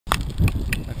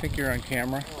think you're on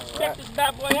camera. Check this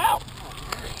bad boy out.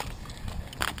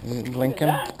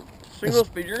 Lincoln. Single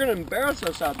speed, you're gonna embarrass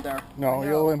us out there. No,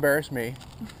 you'll embarrass me.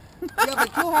 Yeah, but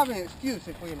you'll have an excuse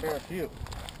if we embarrass you.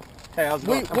 Hey, how's it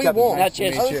going? We won't. That's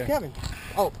it. Oh, it's Kevin.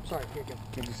 Oh, sorry. Here you go.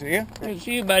 Good to see you. Good to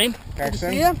see you, buddy. Good to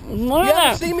see you. Look You at haven't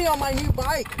that. seen me on my new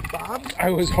bike, Bob. I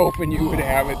was hoping you would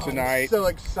have it tonight. So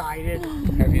excited.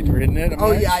 Have you ridden it?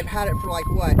 Oh yeah, I've had it for like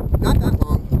what? Not that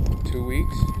long. 2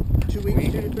 weeks. 2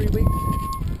 weeks, 2 to 3 weeks.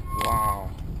 Wow.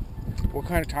 What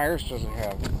kind of tires does it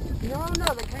have? No,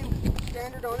 they came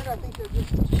standard on it. I think they're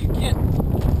just. You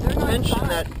can't They're not mention fine.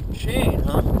 that chain,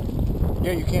 huh?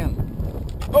 Yeah, you can.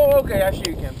 Oh, okay, I see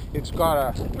you can. It's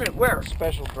got a Wait, where?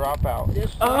 special dropout.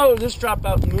 Oh, this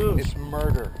dropout moves. It's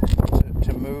murder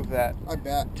to move that, I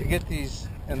bet. to get these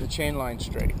and the chain line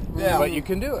straight. Yeah. But you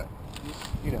can do it.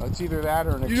 You know, it's either that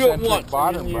or an You do it eccentric once,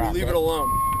 bottom and you bracket. leave it alone.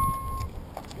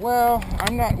 Well,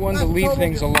 I'm not one to That's leave total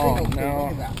things different alone. thing. Look No,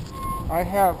 at that.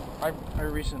 I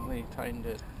recently tightened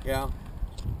it, Yeah.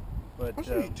 but I'm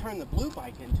sure you turn the blue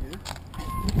bike into.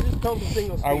 Just total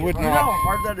single speed. I would You know not. how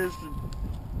hard that is to...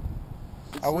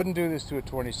 I wouldn't do this to a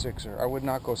 26er. I would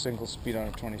not go single speed on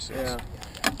a 26. Yeah.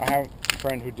 I have a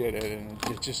friend who did it, and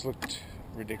it just looked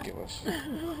ridiculous.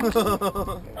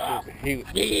 He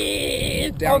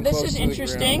Oh, down this close is to the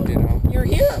interesting. ground, you know. You're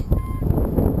here.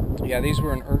 Yeah, these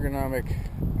were an ergonomic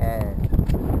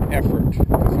effort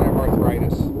because I have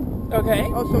arthritis, Okay.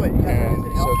 Oh, so it and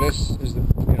so helps. this is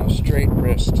the straight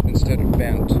wrist instead of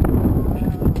bent. I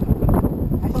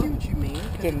see what you mean.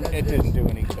 It didn't do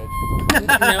any good.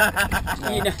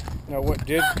 You know. No, what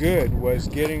did good was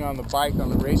getting on the bike on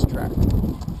the racetrack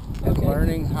and Okay.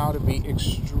 learning how to be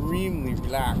extremely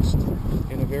relaxed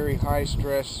in a very high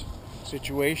stress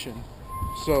situation.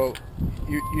 So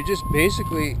you just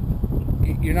basically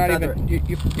you're not Feather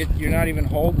even you're not even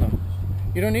holding them.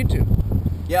 You don't need to.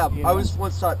 Yeah, You I know. was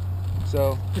once taught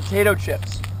So potato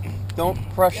chips. Don't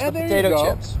crush Yeah, the there you potato go.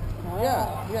 chips.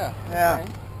 yeah, Yeah.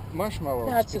 marshmallows,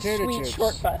 That's a potato sweet chips.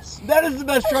 short bus. That is the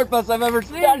best short bus I've ever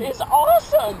seen. That is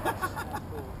awesome.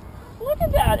 Look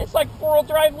at that. It's like 4-wheel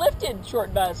drive lifted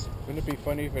short bus. Wouldn't it be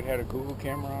funny if it had a Google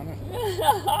camera on it?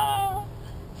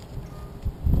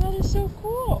 That is so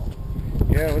cool.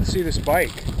 Yeah, let's see this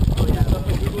bike. Oh, yeah.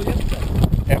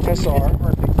 FSR.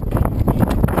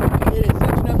 It is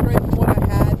such an upgrade from what I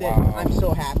had that Wow. I'm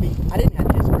so happy. I didn't have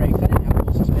disc brakes. I didn't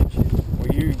have suspension. Well,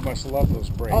 you must love those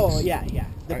brakes. Oh, yeah.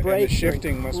 The And brakes the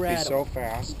shifting are must be so incredible.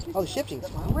 fast. Oh, the shifting's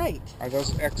great. Are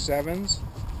those X7s?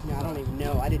 No, I don't even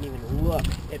know. I didn't even look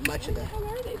at much of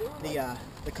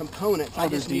the components. I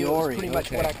just knew it was pretty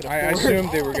much what I could I afford.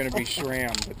 assumed they were going to be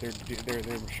SRAM, but they're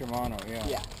Shimano, yeah.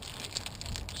 Yeah.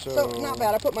 So, So not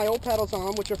bad. I put my old pedals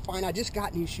on, which are fine. I just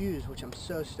got new shoes, which I'm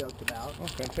so stoked about. Oh,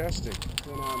 fantastic.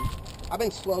 And I've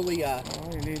been slowly All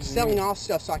you need is selling new- off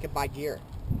stuff so I could buy gear.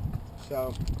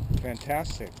 So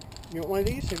Fantastic. you want one of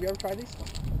these? Have you ever tried these?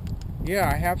 Yeah,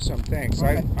 I have some, thanks.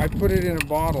 Okay. I put it in a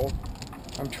bottle.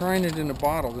 I'm trying it in a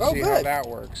bottle to Oh, see how good. that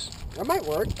works. That might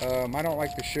work. I don't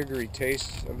like the sugary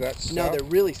taste of that stuff. No, they're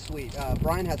really sweet.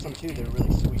 Brian had some too. They're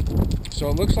really sweet. So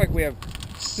it looks like we have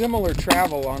similar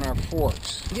travel on our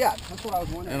forks. Yeah, that's what I was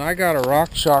wondering. And I got a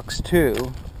RockShox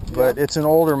too, but it's an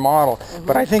older model.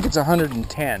 But I think it's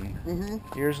 110.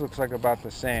 Mm-hmm. Yours looks like about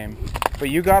the same. But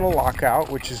you got a lockout,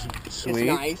 which is sweet.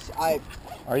 It's nice.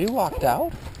 Are you locked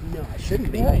out? No, I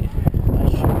shouldn't be. Yeah. I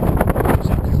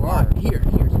should. You are. Here's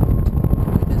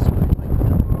this way.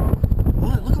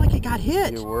 Oh, it looked like it got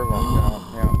hit. You were locked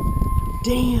out, yeah.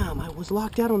 Damn, I was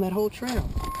locked out on that whole trail.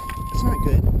 That's not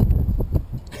good.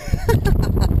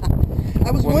 I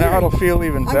was Well, wondering. now it'll feel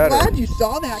even I'm better. glad you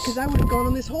saw that because I would have gone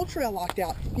on this whole trail locked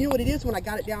out. You know what it is? When I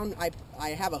got it down, I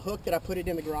have a hook that I put it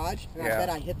in the garage, and Yeah. I bet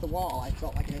I hit the wall. I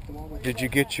felt like I hit the wall. Did you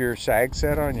get your sag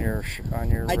set on your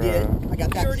I did. I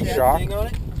got that set. shock? On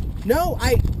it? No,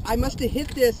 I must have hit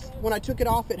this when I took it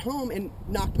off at home and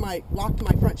locked my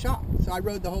front shock. So I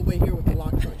rode the whole way here with the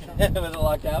locked front shock. Was it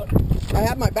locked out? I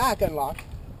had my back unlocked.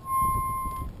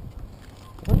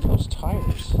 What are those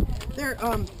tires? They're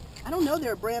I don't know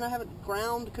their brand. I have a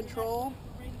ground control.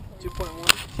 2.1.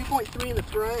 2.3 in the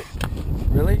front.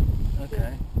 Really?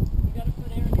 Okay.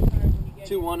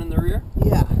 2.1 in the rear?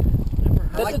 Yeah.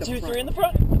 I That's like a the 2.3 front. in the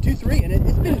front? 2.3, and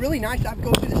it's been really nice. I've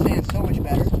gone through the sand so much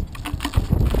better.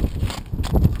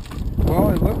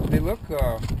 Well, they look.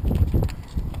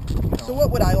 So what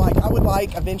would I like? I would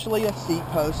like eventually a seat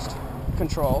post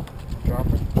control.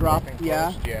 Dropping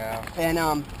yeah. post, yeah. And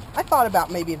I thought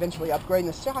about maybe eventually upgrading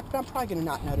the stock, but I'm probably going to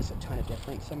not notice a ton of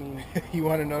difference. I mean, You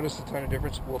want to notice a ton of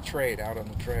difference? We'll trade out on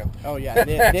the trail. oh yeah,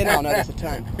 then I'll notice a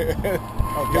ton.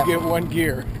 You'll get one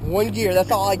gear. One gear,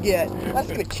 that's all I get. That's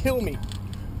going to kill me.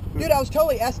 Dude, I was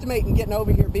totally estimating getting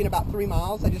over here being about 3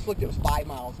 miles. I just looked, it was 5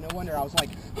 miles. No wonder I was like,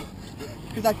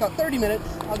 because I thought 30 minutes,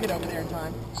 I'll get over there in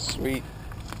time. Sweet,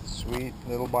 sweet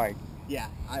little bike. Yeah,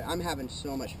 I'm having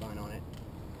so much fun on it.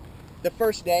 The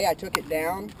first day I took it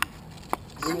down,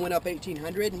 we went up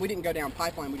 1,800, and we didn't go down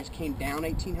Pipeline, we just came down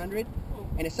 1,800.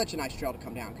 And it's such a nice trail to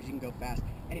come down because you can go fast.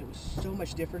 And it was so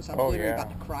much difference. I was literally about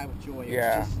to cry with joy.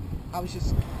 I was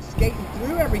just skating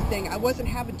through everything. I wasn't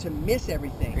having to miss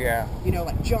everything. Yeah. You know,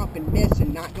 like jump and miss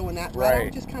and not going that route. I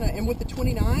was just kind of, and with the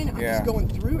 29, I'm just going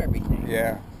through everything.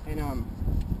 Yeah. And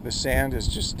the sand is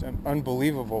just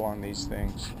unbelievable on these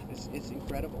things. It's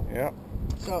incredible. Yep.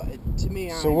 So to me,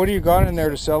 so what do you got in there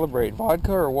to celebrate?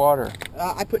 Vodka or water?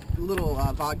 I put a little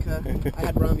vodka. I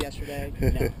had rum yesterday.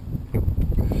 No.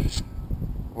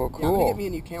 Well, cool. Yeah, I'm gonna get me a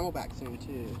new Camelback soon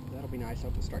too. That'll be nice.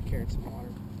 I'll have to start carrying some water.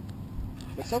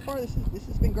 But so far, this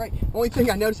has been great. Only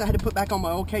thing I noticed, I had to put back on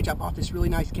my old cage. I bought this really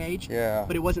nice cage. Yeah.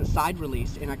 But it wasn't side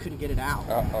released, and I couldn't get it out.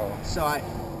 Uh-oh. So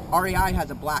REI has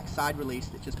a black side release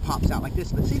that just pops out like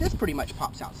this. But see, this pretty much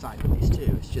pops out side release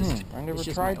too. It's just. I never it's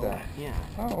just tried my that. old, yeah.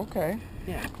 Oh, okay.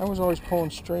 Yeah. I was always pulling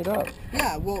straight up.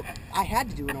 Yeah. Well, I had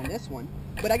to do it on this one.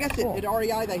 But I guess at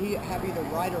REI they have either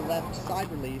right or left side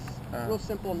release. Real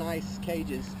simple, nice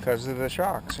cages. Because of the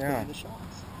shocks, yeah. Because of the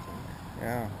shocks. So.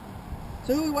 Yeah.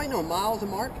 So who are we waiting on, Miles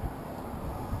and Mark?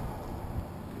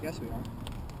 I guess we are.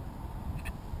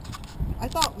 I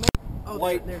thought... Oh,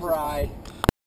 White there's Pride.